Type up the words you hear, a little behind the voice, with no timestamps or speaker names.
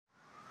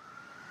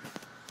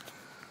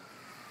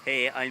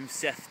Hey, I'm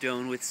Seth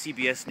Doane with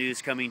CBS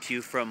News coming to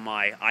you from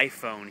my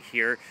iPhone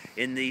here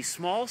in the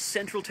small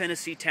central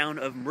Tennessee town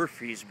of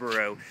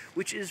Murfreesboro,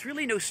 which is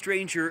really no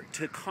stranger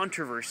to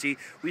controversy.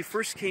 We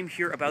first came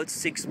here about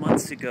 6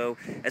 months ago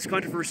as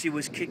controversy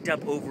was kicked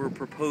up over a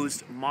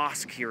proposed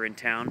mosque here in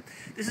town.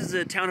 This is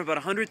a town of about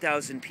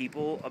 100,000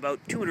 people, about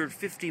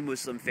 250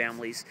 Muslim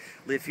families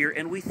live here,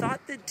 and we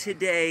thought that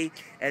today,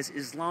 as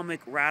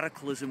Islamic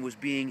radicalism was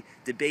being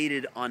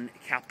debated on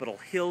Capitol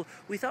Hill,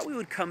 we thought we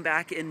would come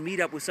back and meet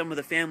up with some of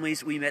the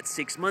families we met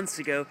 6 months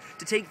ago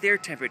to take their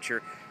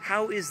temperature.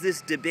 How is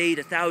this debate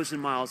 1,000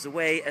 miles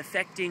away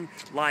affecting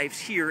lives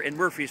here in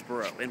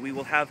Murfreesboro? And we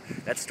will have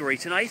that story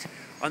tonight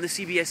on the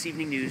CBS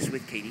Evening News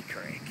with Katie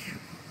Couric.